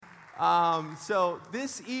So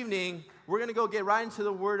this evening, we're going to go get right into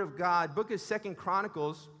the Word of God. Book of 2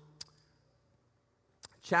 Chronicles,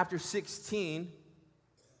 chapter 16,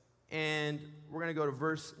 and we're going to go to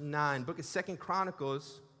verse 9. Book of 2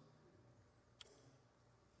 Chronicles,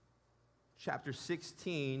 chapter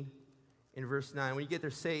 16, in verse 9. When you get there,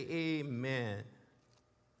 say amen.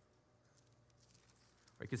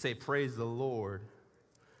 Or you can say, praise the Lord.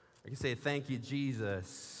 Or you can say, thank you,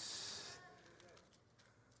 Jesus.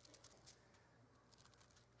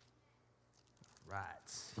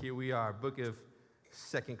 Right, here we are, book of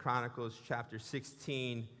 2 Chronicles, chapter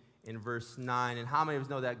 16, in verse 9. And how many of us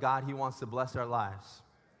know that God, He wants to bless our lives?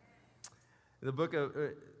 In the book of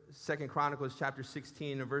 2 Chronicles, chapter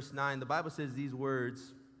 16, and verse 9, the Bible says these words.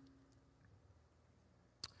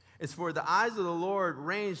 It's for the eyes of the Lord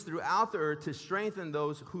range throughout the earth to strengthen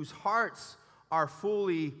those whose hearts are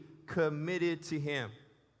fully committed to Him.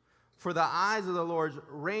 For the eyes of the Lord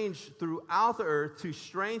range throughout the earth to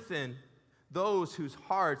strengthen those whose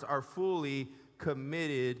hearts are fully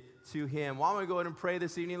committed to Him. Why don't we go ahead and pray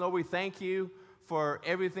this evening? Lord, we thank You for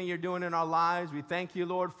everything You're doing in our lives. We thank You,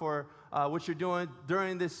 Lord, for what You're doing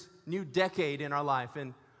during this new decade in our life.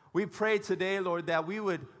 And we pray today, Lord, that we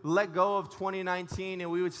would let go of 2019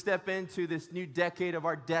 and we would step into this new decade of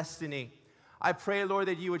our destiny. I pray, Lord,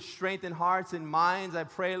 that You would strengthen hearts and minds. I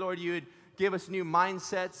pray, Lord, You would give us new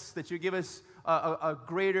mindsets, that You give us a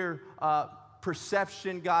greater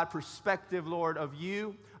perception, God, perspective, Lord, of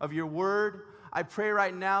You, of Your Word. I pray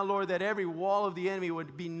right now, Lord, that every wall of the enemy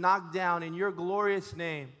would be knocked down in Your glorious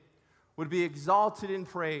name, would be exalted and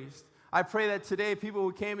praised. I pray that today people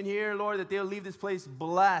who came in here, Lord, that they'll leave this place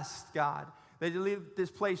blessed, God, that they'll leave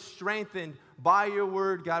this place strengthened by Your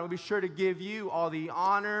Word, God. We'll be sure to give You all the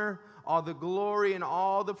honor, all the glory, and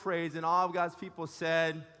all the praise. And all of God's people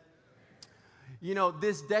said, you know,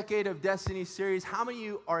 this Decade of Destiny series, how many of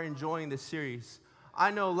you are enjoying this series? I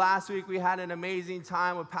know last week we had an amazing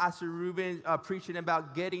time with Pastor Ruben preaching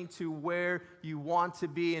about getting to where you want to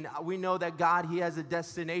be. And we know that God, He has a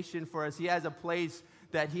destination for us. He has a place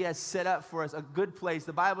that He has set up for us, a good place.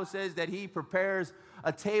 The Bible says that He prepares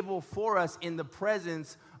a table for us in the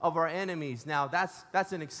presence of our enemies. Now,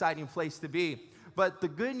 that's an exciting place to be. But the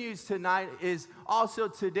good news tonight is also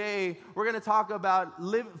today we're going to talk about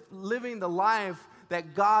living the life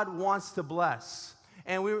that God wants to bless.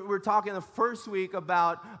 And we were talking the first week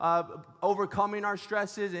about overcoming our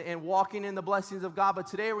stresses and walking in the blessings of God. But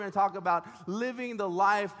today we're going to talk about living the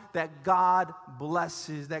life that God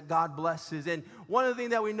blesses, And one of the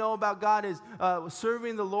things that we know about God is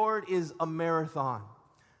serving the Lord is a marathon.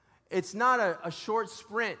 It's not a short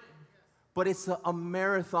sprint, but it's a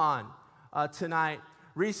marathon. Tonight.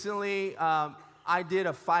 Recently, I did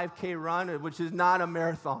a 5K run, which is not a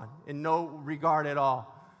marathon in no regard at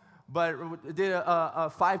all. But I did a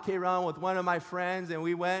 5K run with one of my friends, and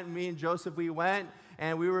me and Joseph, we went,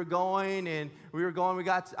 and we were going.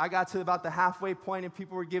 I got to about the halfway point, and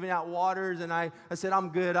people were giving out waters, and I said,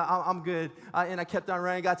 I'm good. And I kept on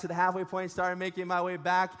running, got to the halfway point, started making my way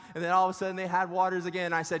back, and then all of a sudden they had waters again,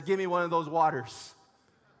 and I said, give me one of those waters.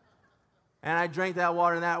 And I drank that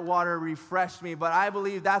water, and that water refreshed me. But I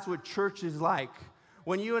believe that's what church is like.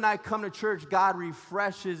 When you and I come to church, God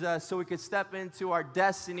refreshes us so we can step into our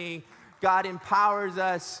destiny. God empowers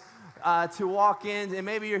us to walk in. And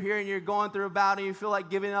maybe you're here and you're going through a battle, and you feel like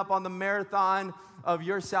giving up on the marathon of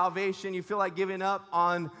your salvation. You feel like giving up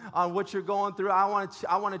on what you're going through. I want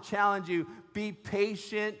to challenge you. Be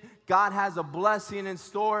patient. God has a blessing in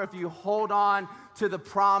store if you hold on to the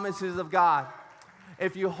promises of God.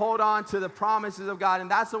 If you hold on to the promises of God, and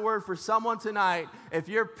that's a word for someone tonight, if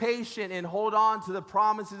you're patient and hold on to the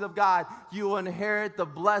promises of God, you will inherit the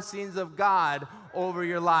blessings of God over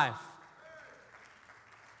your life.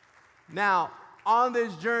 Now, on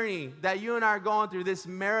this journey that you and I are going through, this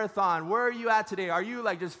marathon, where are you at today? Are you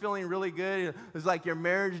like just feeling really good? Is like your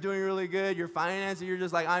marriage doing really good? Your finances, you're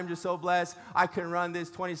just like, I'm just so blessed. I can run this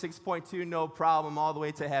 26.2, no problem, all the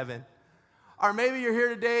way to heaven. Or maybe you're here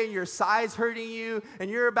today and your side's hurting you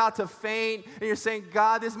and you're about to faint and you're saying,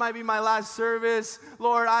 God, this might be my last service.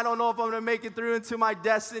 Lord, I don't know if I'm going to make it through into my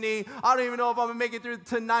destiny. I don't even know if I'm going to make it through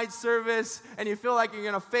tonight's service. And you feel like you're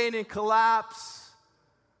going to faint and collapse.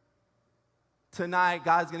 Tonight,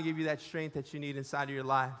 God's going to give you that strength that you need inside of your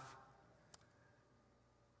life.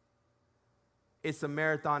 It's a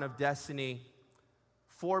marathon of destiny.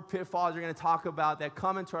 4 pitfalls we're going to talk about that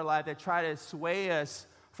come into our life that try to sway us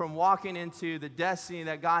from walking into the destiny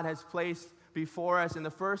that God has placed before us. And the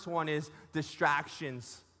first one is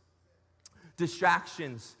distractions.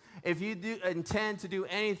 Distractions. If you intend to do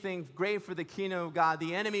anything great for the kingdom of God,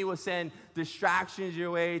 the enemy will send distractions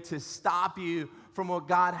your way to stop you from what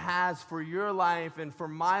God has for your life and for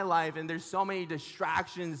my life. And there's so many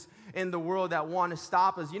distractions in the world that want to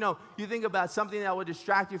stop us. You know, you think about something that would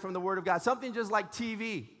distract you from the Word of God, something just like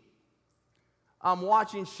TV.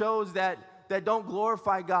 Watching shows that don't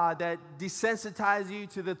glorify God, that desensitize you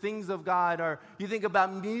to the things of God. Or you think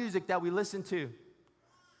about music that we listen to.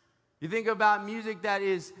 You think about music that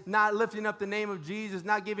is not lifting up the name of Jesus,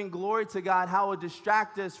 not giving glory to God, how it would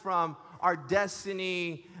distract us from our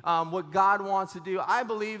destiny, what God wants to do. I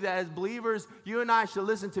believe that as believers, you and I should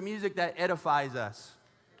listen to music that edifies us.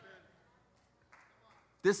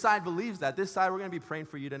 This side believes that. This side, we're going to be praying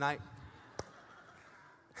for you tonight.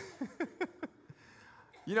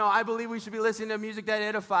 You know, I believe we should be listening to music that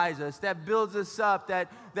edifies us, that builds us up,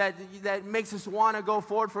 that makes us want to go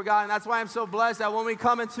forward for God. And that's why I'm so blessed that when we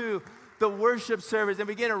come into the worship service and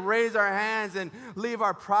begin to raise our hands and leave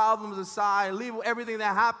our problems aside, leave everything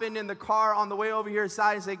that happened in the car on the way over here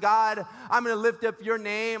aside and say, God, I'm going to lift up your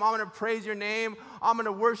name. I'm going to praise your name. I'm going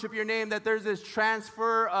to worship your name, that there's this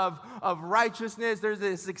transfer of righteousness. There's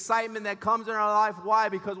this excitement that comes in our life. Why?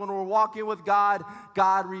 Because when we're walking with God,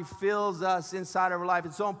 God refills us inside of our life.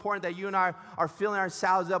 It's so important that you and I are filling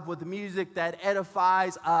ourselves up with music that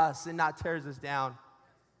edifies us and not tears us down.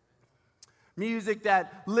 Music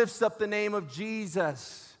that lifts up the name of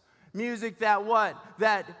Jesus. Music that what?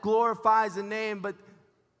 That glorifies the name, but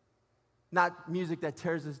not music that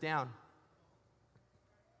tears us down.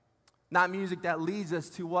 Not music that leads us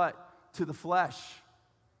to what? To the flesh,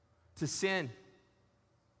 to sin,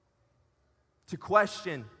 to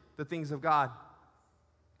question the things of God.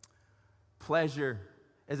 Pleasure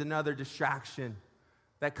is another distraction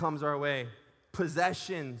that comes our way.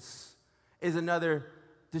 Possessions is another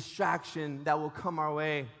distraction that will come our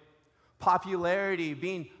way. Popularity,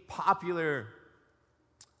 being popular,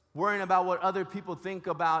 worrying about what other people think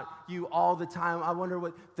about you all the time. I wonder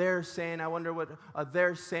what they're saying. I wonder what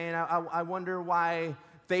they're saying. I wonder why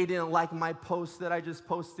they didn't like my post that I just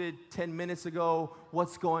posted 10 minutes ago.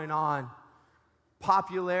 What's going on?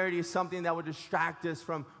 Popularity is something that would distract us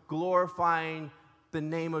from glorifying the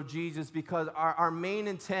name of Jesus, because our main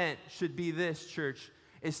intent should be this, church,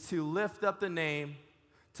 is to lift up the name,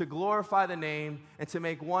 to glorify the name, and to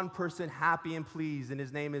make one person happy and pleased, and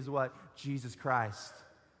his name is what? Jesus Christ.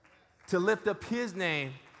 To lift up his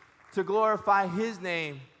name, to glorify his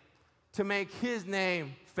name, to make his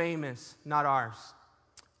name famous, not ours.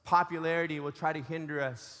 Popularity will try to hinder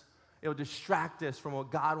us. It will distract us from what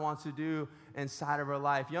God wants to do inside of our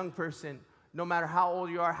life. Young person, no matter how old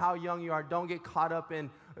you are, how young you are, don't get caught up in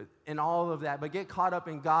all of that, but get caught up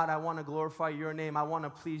in God. I want to glorify your name. I want to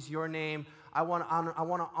please your name. I want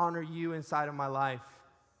to honor you inside of my life.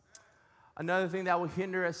 Another thing that will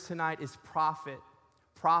hinder us tonight is profit.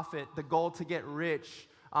 Profit, the goal to get rich,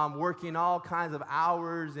 working all kinds of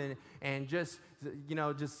hours and just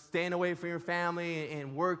staying away from your family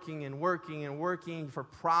and working for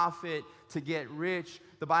profit to get rich.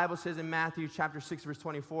 The Bible says in Matthew chapter 6, verse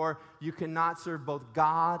 24, you cannot serve both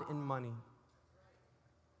God and money.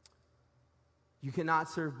 You cannot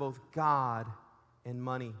serve both God and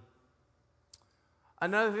money.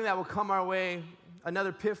 Another thing that will come our way,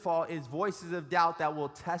 another pitfall, is voices of doubt that will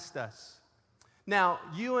test us. Now,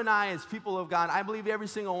 you and I as people of God, I believe every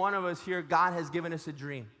single one of us here, God has given us a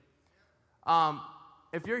dream.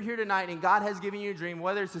 If you're here tonight and God has given you a dream,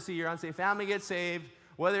 whether it's to see your unsaved family get saved,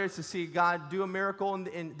 whether it's to see God do a miracle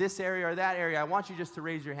in this area or that area, I want you just to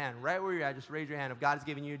raise your hand. Right where you're at, just raise your hand if God has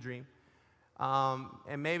given you a dream.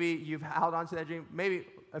 And maybe you've held on to that dream. Maybe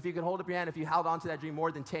if you could hold up your hand if you held on to that dream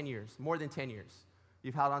more than 10 years. More than 10 years.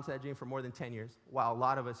 You've held on to that dream for more than 10 years. Wow, a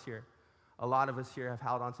lot of us here have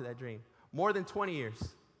held on to that dream. More than 20 years.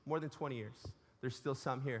 More than 20 years. There's still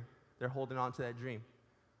some here. They're holding on to that dream.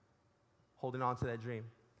 Holding on to that dream.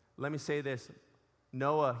 Let me say this.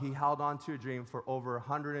 Noah, he held on to a dream for over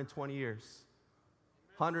 120 years.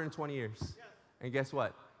 120 years. And guess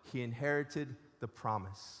what? He inherited the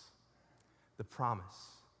promise. The promise.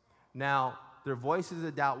 Now, their voices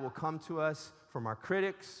of doubt will come to us from our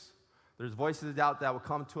critics. There's voices of doubt that will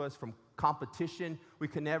come to us from competition. We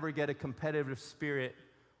can never get a competitive spirit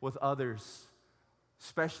with others,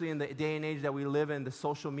 especially in the day and age that we live in, the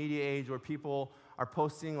social media age where people are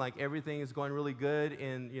posting like everything is going really good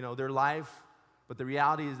in their life, but the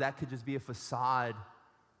reality is that could just be a facade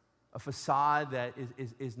that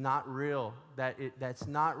is not real, that's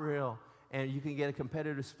not real. And you can get a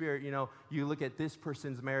competitive spirit. You look at this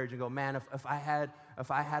person's marriage and go, man, if I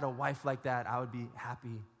had a wife like that, I would be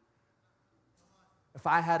happy. If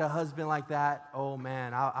I had a husband like that, oh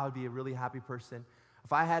man, I would be a really happy person.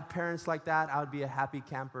 If I had parents like that, I would be a happy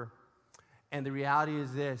camper. And the reality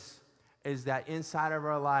is this, is that inside of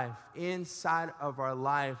our life,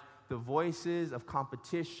 the voices of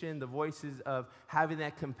competition, the voices of having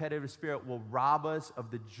that competitive spirit will rob us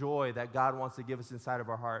of the joy that God wants to give us inside of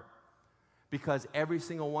our heart. Because every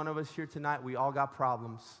single one of us here tonight, we all got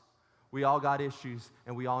problems. We all got issues,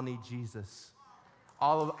 and we all need Jesus.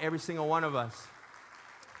 Every single one of us.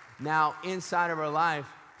 Now, inside of our life,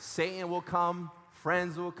 Satan will come,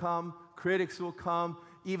 friends will come, critics will come,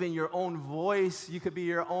 even your own voice. You could be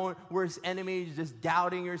your own worst enemy, just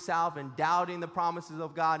doubting yourself and doubting the promises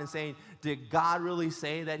of God and saying, did God really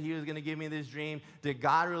say that he was going to give me this dream? Did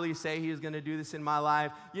God really say he was going to do this in my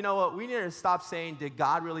life? You know what? We need to stop saying, did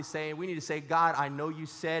God really say? We need to say, God, I know you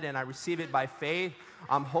said, and I receive it by faith.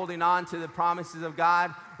 I'm holding on to the promises of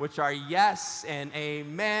God, which are yes and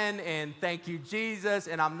amen, and thank you, Jesus,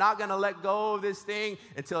 and I'm not going to let go of this thing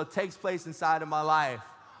until it takes place inside of my life.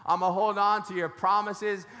 I'm going to hold on to your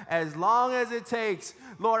promises as long as it takes.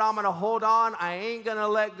 Lord, I'm going to hold on. I ain't going to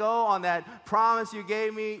let go on that promise you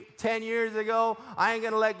gave me 10 years ago. I ain't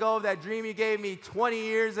going to let go of that dream you gave me 20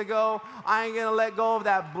 years ago. I ain't going to let go of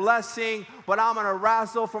that blessing, but I'm going to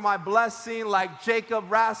wrestle for my blessing like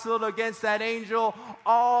Jacob wrestled against that angel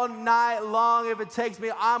all night long. If it takes me,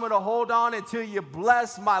 I'm going to hold on until you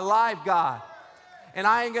bless my life, God. And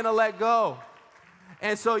I ain't going to let go.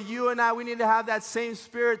 And so you and I, we need to have that same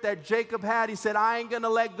spirit that Jacob had. He said, I ain't going to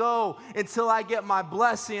let go until I get my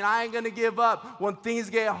blessing. I ain't going to give up when things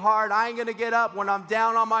get hard. I ain't going to get up when I'm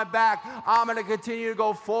down on my back. I'm going to continue to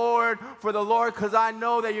go forward for the Lord because I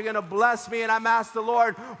know that you're going to bless me. And I'm asking the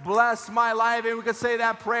Lord, bless my life. And we could say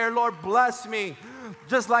that prayer, Lord, bless me.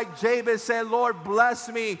 Just like Jabez said, Lord, bless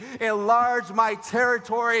me, enlarge my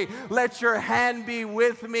territory, let your hand be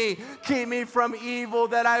with me, keep me from evil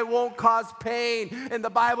that I won't cause pain. And the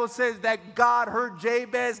Bible says that God heard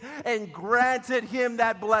Jabez and granted him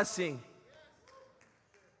that blessing.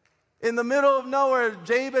 In the middle of nowhere,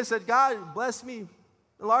 Jabez said, God, bless me,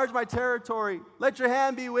 enlarge my territory, let your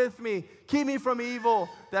hand be with me, keep me from evil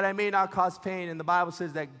that I may not cause pain. And the Bible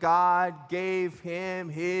says that God gave him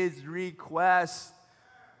his request.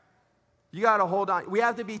 You got to hold on. We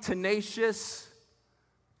have to be tenacious,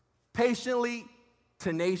 patiently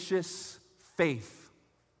tenacious faith.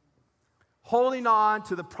 Holding on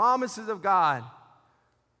to the promises of God,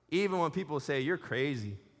 even when people say, you're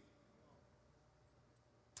crazy.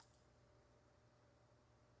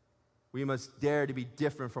 We must dare to be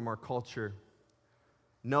different from our culture.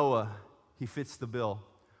 Noah, he fits the bill.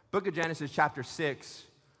 Book of Genesis, chapter 6,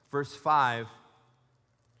 verse 5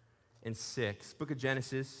 and 6. Book of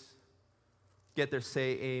Genesis. Get there,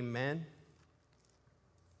 say amen.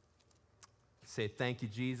 Say thank you,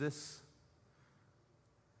 Jesus.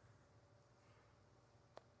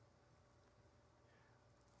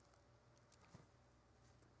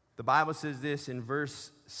 The Bible says this in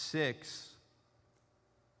verse 6,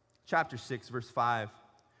 chapter 6, verse 5.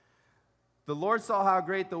 The Lord saw how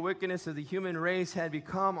great the wickedness of the human race had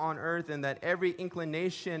become on earth, and that every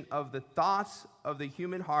inclination of the thoughts of the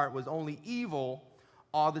human heart was only evil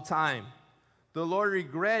all the time. The Lord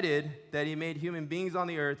regretted that he made human beings on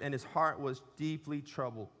the earth, and his heart was deeply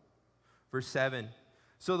troubled. Verse 7.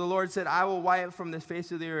 So the Lord said, I will wipe from the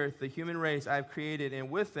face of the earth the human race I have created, and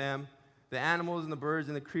with them the animals and the birds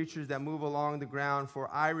and the creatures that move along the ground, for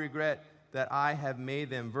I regret that I have made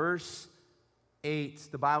them. Verse 8,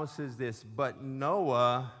 the Bible says this, but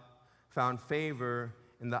Noah found favor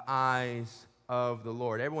in the eyes of the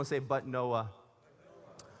Lord. Everyone say, but Noah.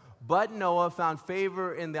 But Noah found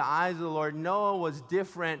favor in the eyes of the Lord. Noah was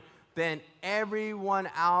different than everyone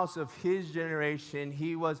else of his generation.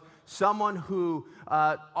 He was someone who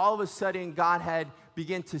all of a sudden God had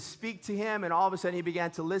began to speak to him, and all of a sudden he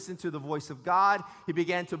began to listen to the voice of God. He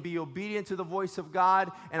began to be obedient to the voice of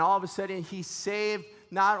God, and all of a sudden he saved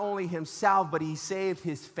not only himself, but he saved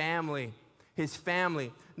his family.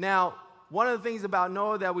 Now, one of the things about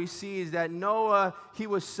Noah that we see is that Noah, he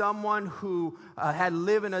was someone who had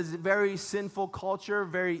lived in a very sinful culture,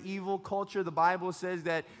 very evil culture. The Bible says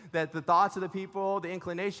that the thoughts of the people, the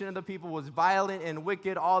inclination of the people was violent and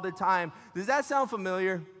wicked all the time. Does that sound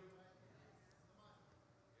familiar?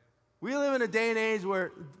 We live in a day and age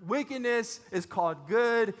where wickedness is called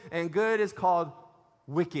good and good is called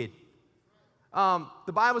wicked.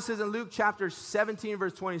 The Bible says in Luke chapter 17,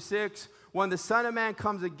 verse 26, when the Son of Man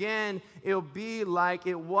comes again, it'll be like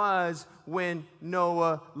it was when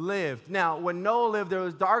Noah lived. Now, when Noah lived, there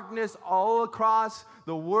was darkness all across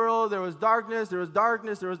the world. There was darkness, there was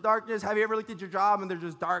darkness, there was darkness. Have you ever looked at your job and there's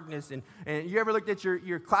just darkness? And you ever looked at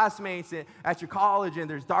your classmates at your college and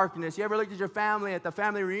there's darkness? You ever looked at your family at the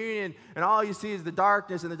family reunion and all you see is the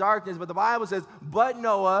darkness and the darkness? But the Bible says, but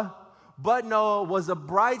Noah, but Noah was a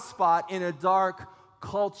bright spot in a dark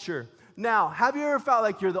culture. Now, have you ever felt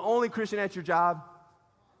like you're the only Christian at your job?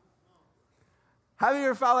 Have you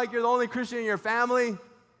ever felt like you're the only Christian in your family?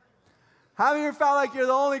 Have you ever felt like you're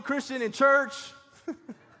the only Christian in church?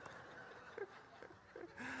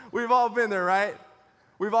 We've all been there, right?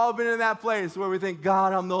 We've all been in that place where we think,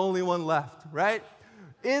 God, I'm the only one left, right?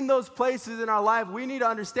 In those places in our life, we need to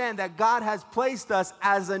understand that God has placed us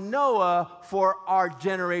as a Noah for our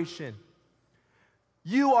generation.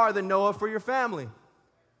 You are the Noah for your family.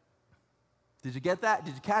 Did you get that?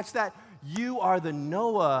 Did you catch that? You are the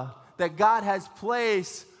Noah that God has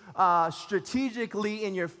placed strategically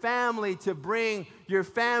in your family to bring your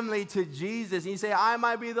family to Jesus. And you say, I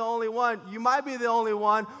might be the only one. You might be the only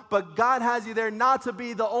one, but God has you there not to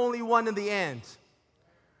be the only one in the end.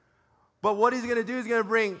 But what he's going to do is going to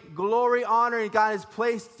bring glory, honor, and God has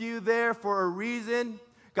placed you there for a reason.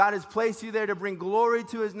 God has placed you there to bring glory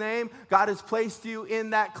to his name. God has placed you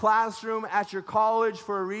in that classroom at your college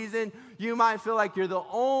for a reason. You might feel like you're the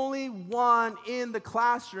only one in the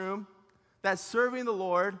classroom that's serving the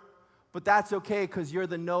Lord, but that's okay because you're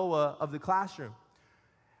the Noah of the classroom.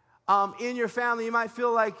 In your family, you might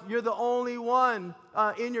feel like you're the only one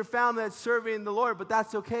in your family that's serving the Lord, but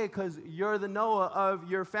that's okay because you're the Noah of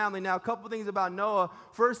your family. Now, a couple things about Noah.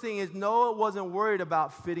 First thing is Noah wasn't worried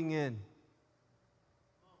about fitting in.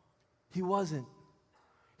 He wasn't.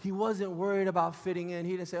 He wasn't worried about fitting in.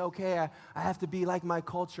 He didn't say, okay, I have to be like my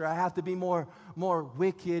culture. I have to be more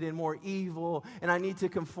wicked and more evil, and I need to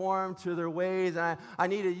conform to their ways. And I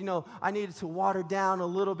needed to water down a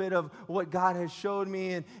little bit of what God has showed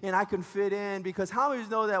me, and I can fit in. Because how many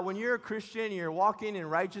know that when you're a Christian and you're walking in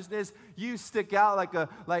righteousness, you stick out like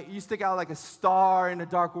a star in a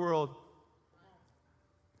dark world.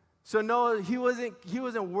 So no, he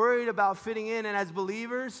wasn't worried about fitting in, and as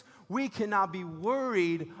believers, we cannot be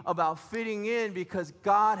worried about fitting in because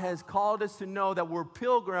God has called us to know that we're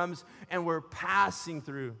pilgrims and we're passing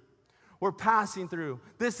through. We're passing through.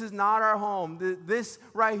 This is not our home. This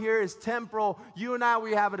right here is temporal. You and I,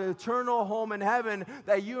 we have an eternal home in heaven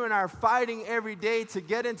that you and I are fighting every day to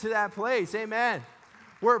get into that place. Amen.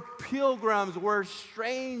 We're pilgrims. We're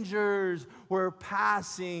strangers. We're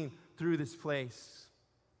passing through this place.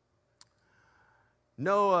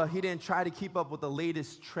 Noah, he didn't try to keep up with the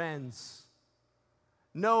latest trends.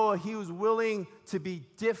 Noah, he was willing to be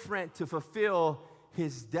different to fulfill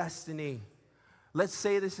his destiny. Let's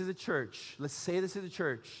say this is a church. Let's say this is a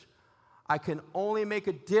church. I can only make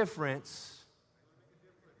a difference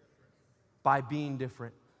by being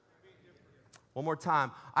different. One more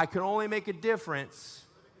time. I can only make a difference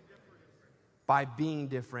by being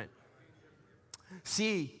different.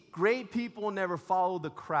 See, great people never follow the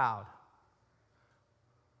crowd.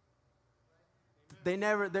 They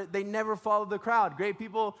never follow the crowd. Great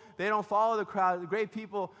people, they don't follow the crowd. Great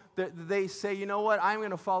people, they say, you know what? I'm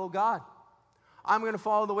going to follow God. I'm going to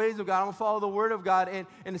follow the ways of God. I'm going to follow the word of God.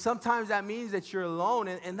 And sometimes that means that you're alone,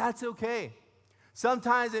 and that's okay.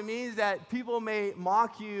 Sometimes it means that people may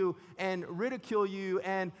mock you and ridicule you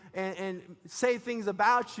and say things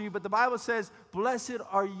about you, but the Bible says, blessed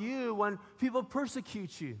are you when people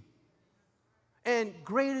persecute you. And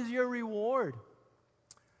great is your reward.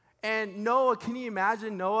 And Noah, can you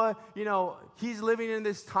imagine Noah? You know, he's living in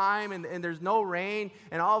this time and there's no rain,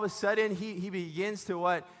 and all of a sudden he begins to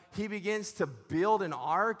what? He begins to build an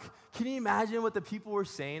ark. Can you imagine what the people were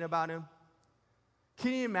saying about him?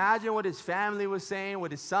 Can you imagine what his family was saying,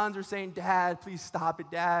 what his sons were saying? Dad, please stop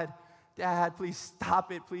it, Dad. Dad, please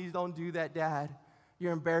stop it. Please don't do that, Dad.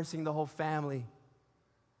 You're embarrassing the whole family.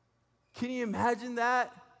 Can you imagine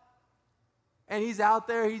that? And he's out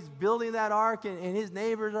there, he's building that ark, and his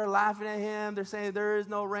neighbors are laughing at him. They're saying, there is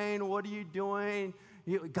no rain. What are you doing?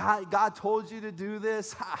 God told you to do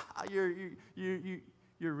this.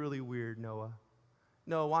 You're really weird, Noah.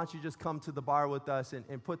 No, why don't you just come to the bar with us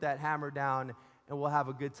and put that hammer down, and we'll have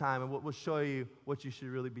a good time, and we'll show you what you should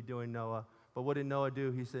really be doing, Noah. But what did Noah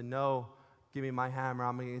do? He said, no, give me my hammer.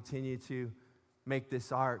 I'm going to continue to make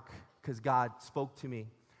this ark because God spoke to me.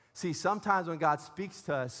 See, sometimes when God speaks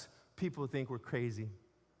to us, people think we're crazy.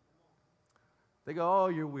 They go, oh,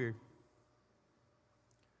 you're weird.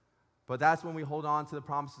 But that's when we hold on to the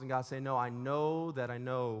promises and God say, no, I know that I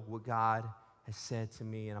know what God has said to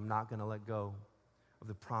me, and I'm not going to let go of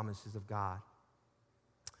the promises of God.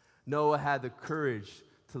 Noah had the courage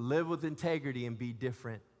to live with integrity and be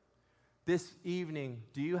different. This evening,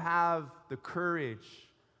 do you have the courage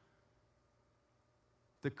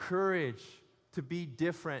to be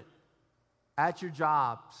different at your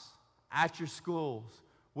jobs, at your schools,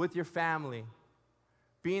 with your family,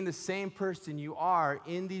 being the same person you are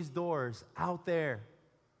in these doors out there?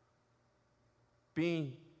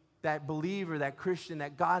 being that believer, that Christian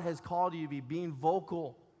that God has called you to be, being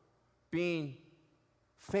vocal, being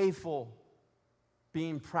faithful,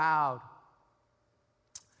 being proud.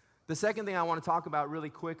 The second thing I want to talk about really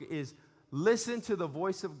quick is listen to the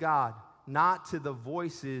voice of God, not to the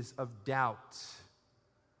voices of doubt.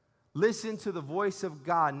 Listen to the voice of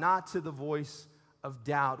God, not to the voice of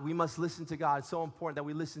doubt. We must listen to God. It's so important that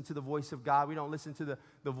we listen to the voice of God. We don't listen to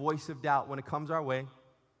the voice of doubt when it comes our way.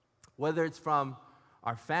 Whether it's from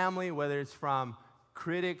our family, whether it's from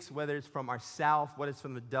critics, whether it's from ourselves, whether it's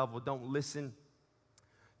from the devil, don't listen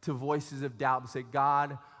to voices of doubt and say,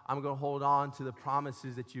 God, I'm going to hold on to the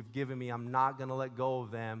promises that you've given me. I'm not going to let go of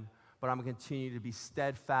them, but I'm going to continue to be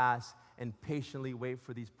steadfast and patiently wait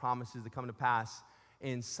for these promises to come to pass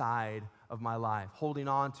inside of my life. Holding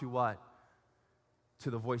on to what? To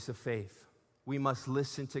the voice of faith. We must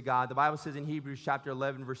listen to God. The Bible says in Hebrews chapter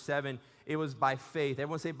 11, verse 7, it was by faith.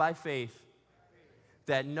 Everyone say by faith.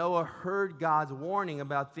 That Noah heard God's warning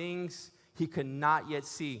about things he could not yet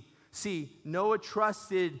see. See, Noah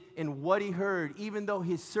trusted in what he heard, even though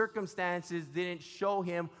his circumstances didn't show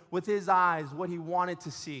him with his eyes what he wanted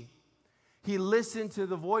to see. He listened to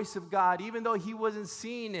the voice of God, even though he wasn't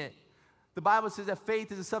seeing it. The Bible says that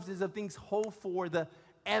faith is the substance of things hoped for, the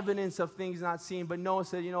evidence of things not seen. But Noah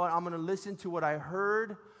said, you know what, I'm going to listen to what I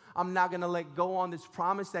heard. I'm not going to let go on this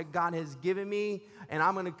promise that God has given me, and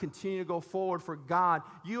I'm going to continue to go forward for God.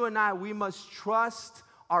 You and I, we must trust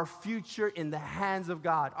our future in the hands of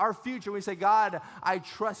God. Our future, we say, God, I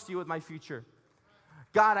trust you with my future.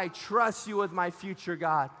 God, I trust you with my future,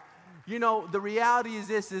 God. You know, the reality is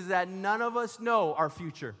this, is that none of us know our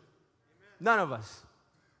future. None of us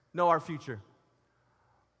know our future.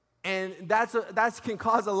 And that can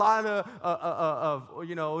cause a lot of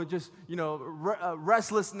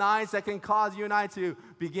restless nights that can cause you and I to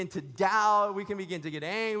begin to doubt. We can begin to get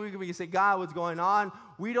angry. We can begin to say, God, what's going on?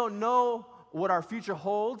 We don't know what our future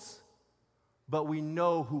holds, but we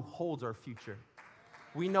know who holds our future.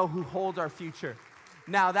 We know who holds our future.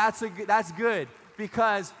 Now, that's good,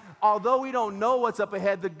 because although we don't know what's up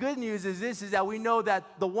ahead, the good news is this, is that we know that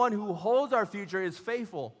the one who holds our future is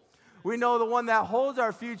faithful. We know the one that holds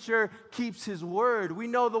our future keeps his word. We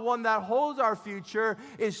know the one that holds our future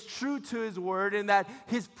is true to his word, and that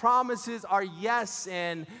his promises are yes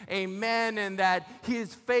and amen, and that he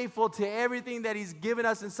is faithful to everything that he's given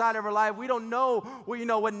us inside of our life. We don't know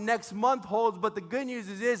what next month holds, but the good news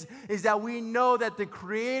is that we know that the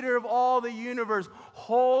creator of all the universe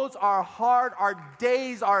holds our heart, our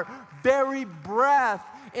days, our very breath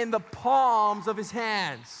in the palms of his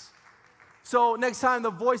hands. So next time the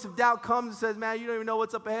voice of doubt comes and says, man, you don't even know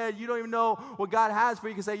what's up ahead. You don't even know what God has for you.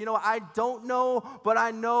 You can say, you know what, I don't know, but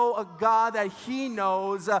I know a God that he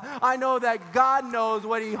knows. I know that God knows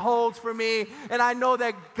what he holds for me. And I know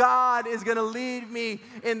that God is going to lead me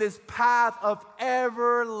in this path of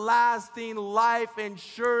everlasting life. And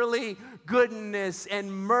surely goodness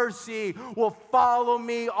and mercy will follow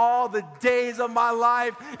me all the days of my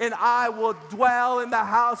life. And I will dwell in the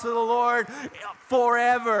house of the Lord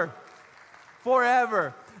forever.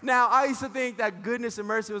 Forever. Now, I used to think that goodness and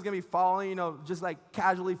mercy was going to be following, just like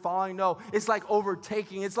casually following. No, it's like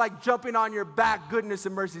overtaking. It's like jumping on your back. Goodness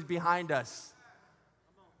and mercy is behind us.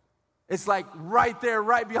 It's like right there,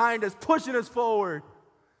 right behind us, pushing us forward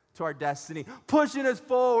to our destiny, pushing us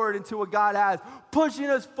forward into what God has,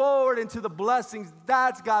 pushing us forward into the blessings.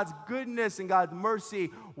 That's God's goodness and God's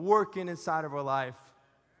mercy working inside of our life.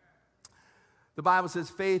 The Bible says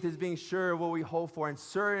faith is being sure of what we hope for and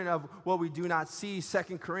certain of what we do not see.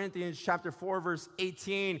 2 Corinthians chapter 4, verse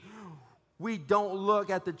 18. We don't look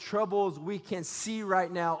at the troubles we can see right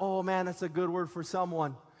now. Oh, man, that's a good word for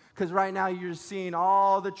someone. Because right now you're just seeing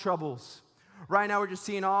all the troubles. Right now we're just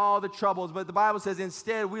seeing all the troubles. But the Bible says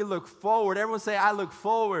instead we look forward. Everyone say, I look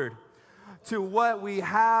forward to what we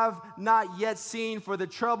have not yet seen, for the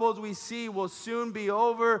troubles we see will soon be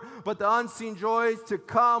over, but the unseen joys to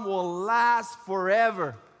come will last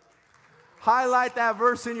forever. Highlight that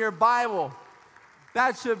verse in your Bible.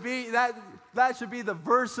 That should be the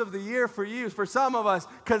verse of the year for you, for some of us,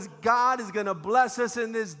 because God is going to bless us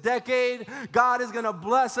in this decade. God is going to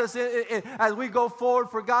bless us as we go forward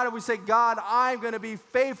for God. And we say, God, I'm going to be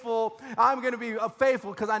faithful. I'm going to be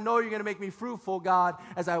faithful because I know you're going to make me fruitful, God,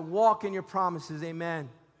 as I walk in your promises. Amen.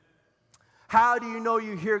 How do you know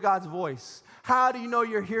you hear God's voice? How do you know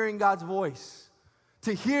you're hearing God's voice?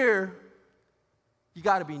 To hear, you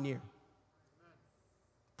got to be near.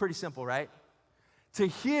 Pretty simple, right? To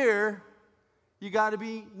hear, you got to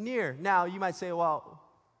be near. Now, you might say, well,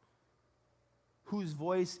 whose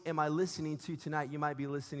voice am I listening to tonight? You might be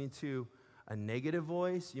listening to a negative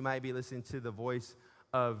voice. You might be listening to the voice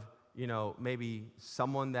of maybe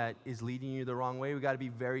someone that is leading you the wrong way. We got to be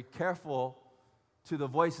very careful to the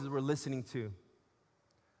voices we're listening to.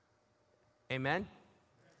 Amen?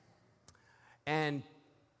 And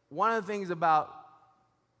one of the things about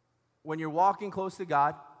when you're walking close to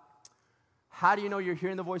God, how do you know you're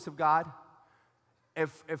hearing the voice of God? It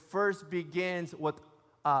first begins with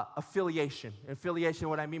affiliation. Affiliation,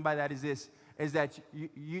 what I mean by that is this, is that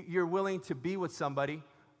you're willing to be with somebody,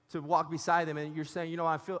 to walk beside them, and you're saying,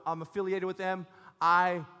 I'm affiliated with them.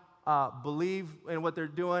 I believe in what they're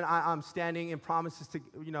doing. I'm standing in promises to,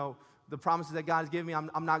 the promises that God has given me.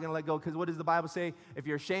 I'm not going to let go, because what does the Bible say? If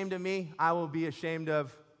you're ashamed of me, I will be ashamed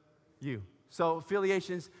of you. So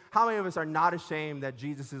affiliations, how many of us are not ashamed that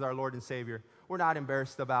Jesus is our Lord and Savior? We're not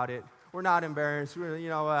embarrassed about it. We're not embarrassed. You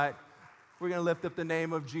know what? We're going to lift up the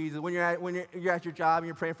name of Jesus. When you're at your job and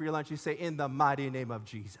you're praying for your lunch, you say, in the mighty name of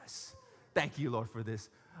Jesus. Thank you, Lord, for this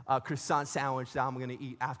croissant sandwich that I'm going to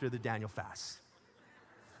eat after the Daniel fast.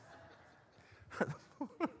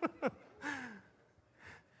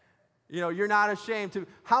 You're not ashamed to.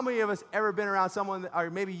 How many of us ever been around someone, or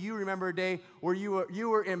maybe you remember a day where you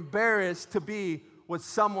were embarrassed to be with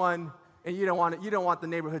someone, and you don't want the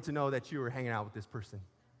neighborhood to know that you were hanging out with this person?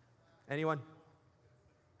 Anyone?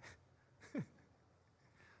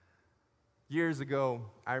 Years ago,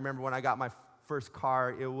 I remember when I got my first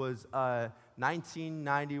car. It was a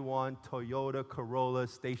 1991 Toyota Corolla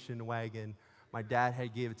station wagon. My dad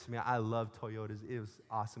had gave it to me. I love Toyotas. It was an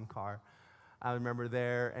awesome car. I remember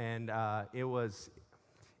there, and it would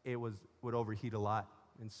overheat a lot,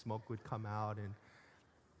 and smoke would come out, and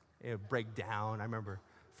it would break down. I remember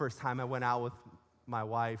first time I went out with my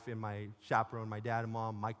wife and my chaperone, my dad and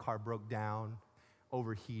mom, my car broke down,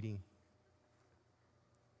 overheating.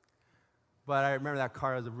 But I remember that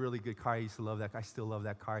car was a really good car. I used to love that car. I still love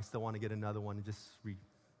that car. I still want to get another one and just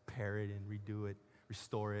repair it and redo it,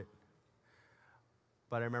 restore it.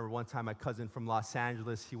 But I remember one time my cousin from Los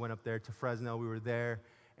Angeles, he went up there to Fresno. We were there,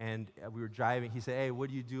 and we were driving. He said, hey, what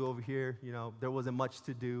do you do over here? There wasn't much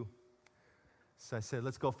to do. So I said,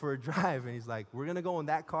 let's go for a drive. And he's like, we're going to go in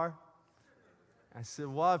that car? I said,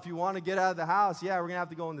 well, if you want to get out of the house, yeah, we're going to have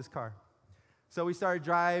to go in this car. So we started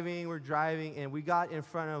driving, and we got in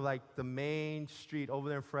front of the main street over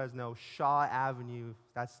there in Fresno, Shaw Avenue.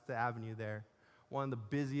 That's the avenue there, one of the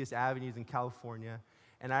busiest avenues in California.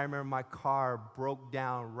 And I remember my car broke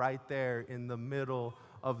down right there in the middle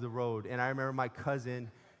of the road. And I remember my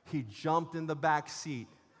cousin, he jumped in the back seat.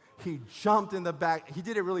 He jumped in the back. He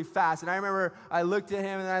did it really fast. And I remember I looked at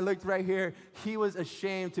him, and I looked right here. He was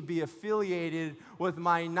ashamed to be affiliated with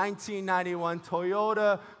my 1991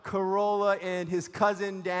 Toyota Corolla and his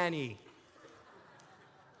cousin Danny.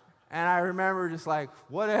 And I remember just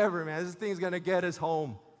whatever, man. This thing's going to get us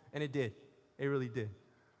home. And it did. It really did.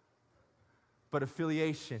 But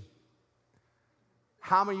affiliation.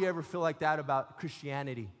 How many of you ever feel like that about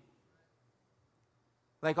Christianity?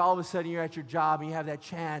 All of a sudden you're at your job and you have that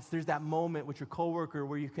chance. There's that moment with your coworker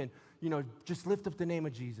where you can, just lift up the name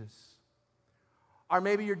of Jesus. Or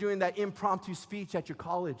maybe you're doing that impromptu speech at your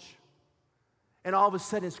college. And all of a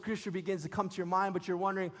sudden scripture begins to come to your mind, but you're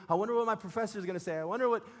wondering, I wonder what my professor is going to say. I wonder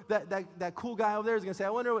what that cool guy over there is going to say.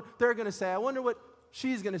 I wonder what they're going to say. I wonder what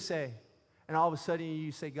she's going to say. And all of a sudden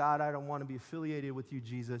you say, God, I don't want to be affiliated with you,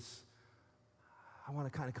 Jesus. I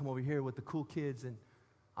want to kind of come over here with the cool kids, and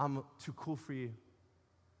I'm too cool for you.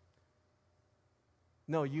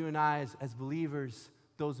 No, you and I as believers,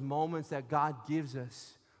 those moments that God gives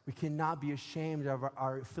us, we cannot be ashamed of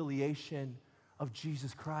our affiliation of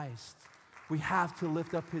Jesus Christ. We have to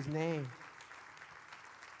lift up his name.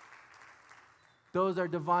 Those are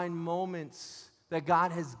divine moments that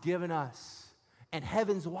God has given us, and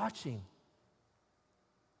heaven's watching.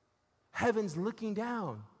 Heaven's looking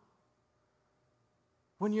down.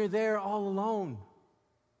 When you're there all alone,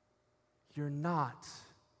 you're not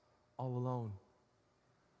all alone.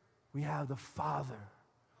 We have the Father.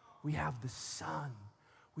 We have the Son.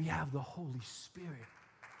 We have the Holy Spirit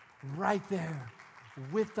right there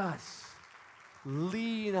with us,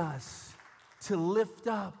 leading us to lift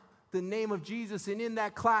up the name of Jesus. And in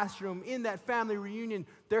that classroom, in that family reunion,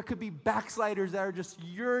 there could be backsliders that are just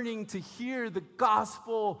yearning to hear the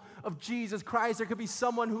gospel of Jesus Christ. There could be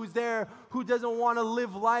someone who's there who doesn't want to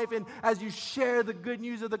live life. And as you share the good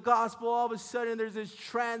news of the gospel, all of a sudden there's this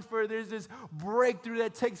transfer, there's this breakthrough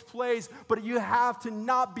that takes place. But you have to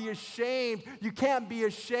not be ashamed. You can't be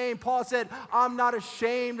ashamed. Paul said, I'm not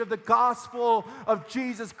ashamed of the gospel of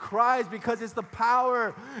Jesus Christ, because it's the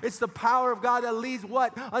power of God that leads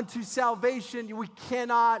what? Unto salvation. We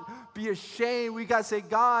cannot be ashamed. We got to say,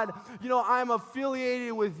 God, God, I'm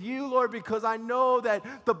affiliated with you, Lord, because I know that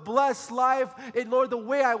the blessed life, Lord, the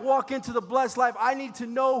way I walk into the blessed life, I need to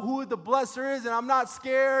know who the blesser is, and I'm not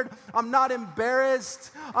scared. I'm not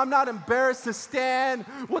embarrassed. I'm not embarrassed to stand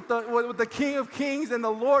with the King of Kings and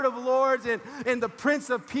the Lord of Lords and the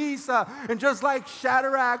Prince of Peace. And just like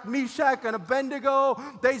Shadrach, Meshach, and Abednego,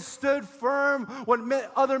 they stood firm when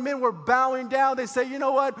other men were bowing down. They say, you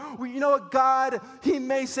know what, God, He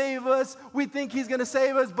may save us. We think He's going to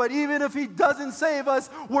save us, but even if He doesn't save us,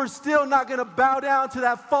 we're still not going to bow down to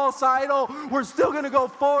that false idol. We're still going to go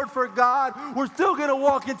forward for God. We're still going to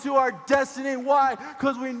walk into our destiny. Why?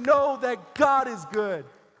 Because we know that God is good.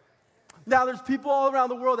 Now, there's people all around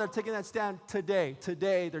the world that are taking that stand today.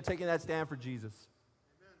 Today, they're taking that stand for Jesus.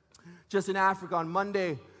 Just in Africa, on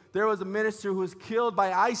Monday, there was a minister who was killed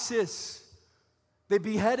by ISIS. They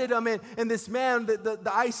beheaded him, and this man,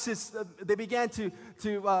 the ISIS, they began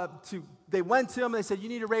they went to him, and they said, you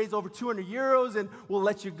need to raise over 200 euros, and we'll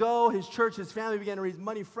let you go. His church, his family began to raise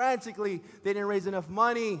money frantically. They didn't raise enough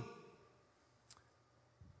money.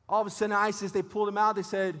 All of a sudden, ISIS, they pulled him out. They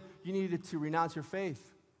said, you needed to renounce your faith.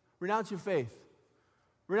 Renounce your faith.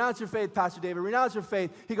 Renounce your faith, Pastor David. Renounce your faith.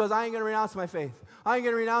 He goes, I ain't going to renounce my faith. I ain't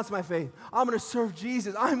going to renounce my faith. I'm going to serve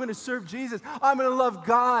Jesus. I'm going to serve Jesus. I'm going to love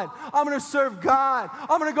God. I'm going to serve God.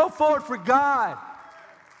 I'm going to go forward for God.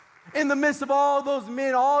 In the midst of all those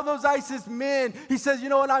men, all those ISIS men, he says, you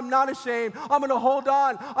know what, I'm not ashamed. I'm going to hold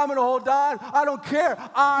on. I'm going to hold on. I don't care.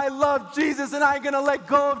 I love Jesus, and I ain't going to let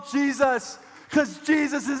go of Jesus, because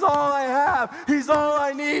Jesus is all I have. He's all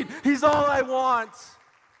I need. He's all I want.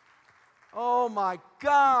 Oh my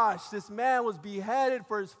gosh, this man was beheaded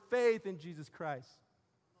for his faith in Jesus Christ.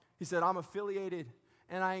 He said, I'm affiliated,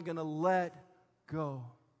 and I ain't going to let go.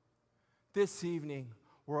 This evening,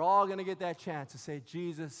 we're all going to get that chance to say,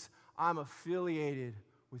 Jesus, I'm affiliated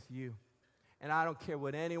with you. And I don't care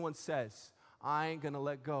what anyone says. I ain't going to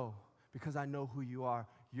let go, because I know who you are.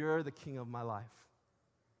 You're the King of my life.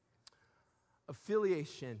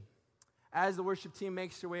 Affiliation. As the worship team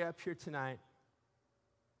makes their way up here tonight,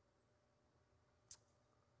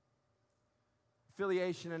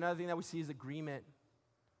 affiliation, another thing that we see is agreement.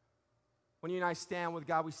 When you and I stand with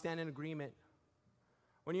God, we stand in agreement.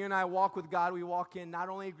 When you and I walk with God, we walk in not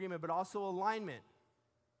only agreement, but also alignment.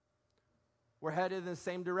 We're headed in the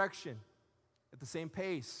same direction, at the same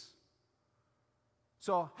pace.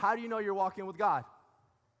 So how do you know you're walking with God?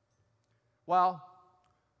 Well,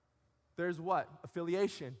 there's what?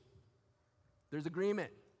 Affiliation. There's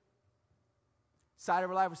agreement. Side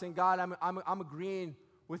of our life, we're saying, God, I'm agreeing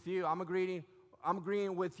with you. I'm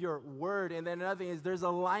agreeing with your word. And then another thing is there's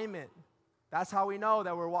alignment. That's how we know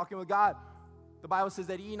that we're walking with God. The Bible says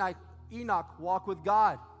that Enoch walked with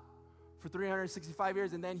God for 365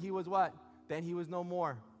 years, and then he was what? Then he was no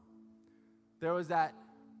more. There was that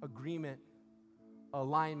agreement,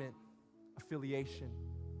 alignment, affiliation.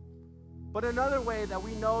 But another way that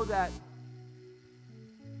we know that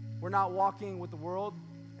we're not walking with the world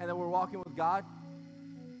and that we're walking with God,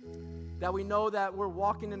 that we know that we're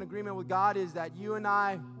walking in agreement with God, is that you and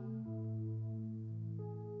I,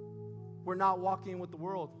 we're not walking with the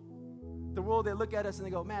world. The world, they look at us and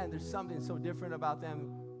they go, man, there's something so different about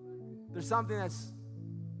them. There's something that's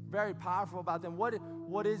very powerful about them.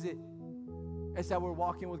 What is it? It's that we're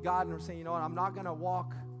walking with God, and we're saying, you know what, I'm not going to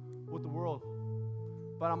walk with the world,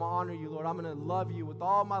 but I'm going to honor you, Lord. I'm going to love you with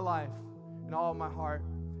all my life and all of my heart.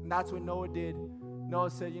 And that's what Noah did. Noah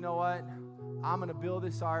said, you know what, I'm going to build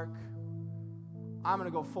this ark. I'm going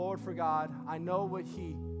to go forward for God. I know what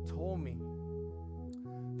He told me.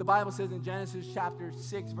 The Bible says in Genesis chapter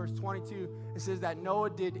 6, verse 22, it says that Noah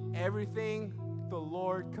did everything the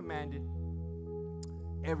Lord commanded.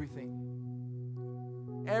 Everything.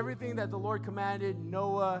 Everything that the Lord commanded,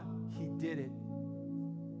 Noah, he did it.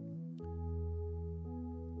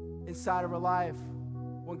 Inside of our life,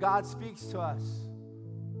 when God speaks to us,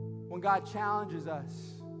 when God challenges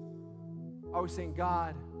us, are we saying,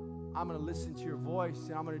 God, I'm going to listen to your voice,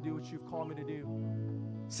 and I'm going to do what you've called me to do?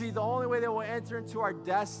 See, the only way that we'll enter into our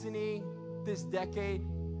destiny this decade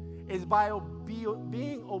is by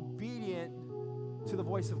being obedient to the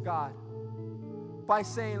voice of God. By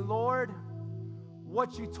saying, Lord,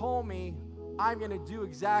 what you told me, I'm going to do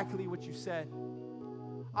exactly what you said.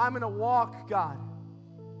 I'm going to walk, God,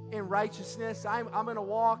 in righteousness. I'm going to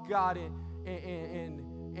walk, God, in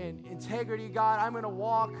integrity, God. I'm going to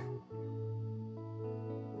walk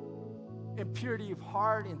in purity of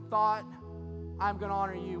heart and thought. I'm going to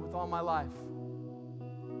honor you with all my life.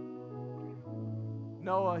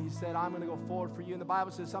 Noah, he said, I'm going to go forward for you. And the Bible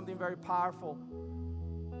says something very powerful.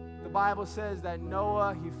 The Bible says that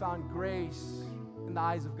Noah, he found grace in the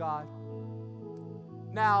eyes of God.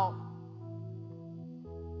 Now,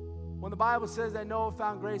 when the Bible says that Noah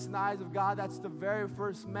found grace in the eyes of God, that's the very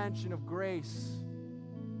first mention of grace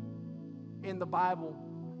in the Bible.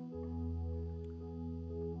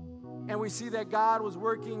 And we see that God was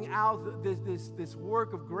working out this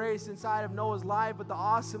work of grace inside of Noah's life. But the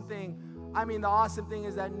awesome thing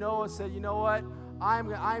is that Noah said, you know what? I'm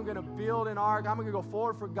going to build an ark. I'm going to go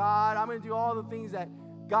forward for God. I'm going to do all the things that,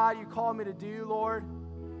 God, you called me to do, Lord.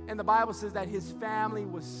 And the Bible says that his family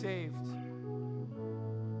was saved.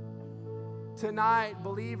 Tonight,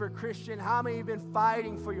 believer, Christian, how many of you have been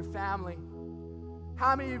fighting for your family?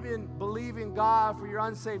 How many of you have been believing God for your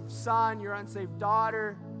unsaved son, your unsaved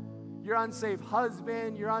daughter, your unsaved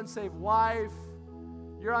husband, your unsaved wife,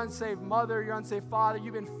 your unsaved mother, your unsaved father?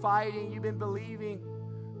 You've been fighting, you've been believing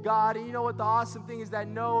God. And you know what the awesome thing is? That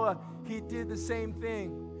Noah, he did the same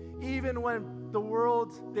thing. Even when the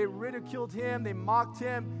world, they ridiculed him, they mocked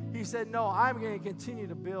him, he said, no, I'm going to continue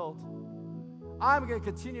to build. I'm going to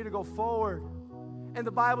continue to go forward. And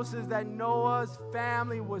the Bible says that Noah's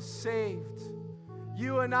family was saved.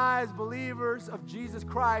 You and I, as believers of Jesus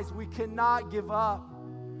Christ, we cannot give up.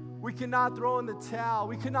 We cannot throw in the towel.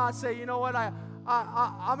 We cannot say, you know what,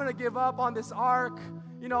 I'm going to give up on this ark.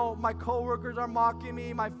 You know, my coworkers are mocking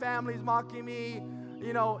me. My family's mocking me.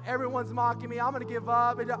 You know, everyone's mocking me. I'm going to give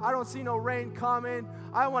up. I don't see no rain coming.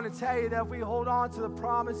 I want to tell you that if we hold on to the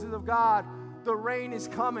promises of God, the rain is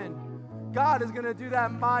coming. God is going to do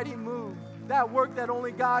that mighty move, that work that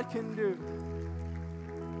only God can do.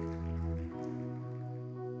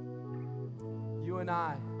 You and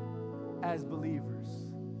I, as believers,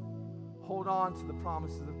 hold on to the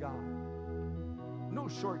promises of God. No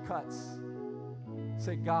shortcuts.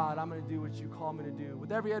 Say, God, I'm going to do what you call me to do.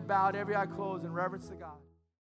 With every head bowed, every eye closed, in reverence to God.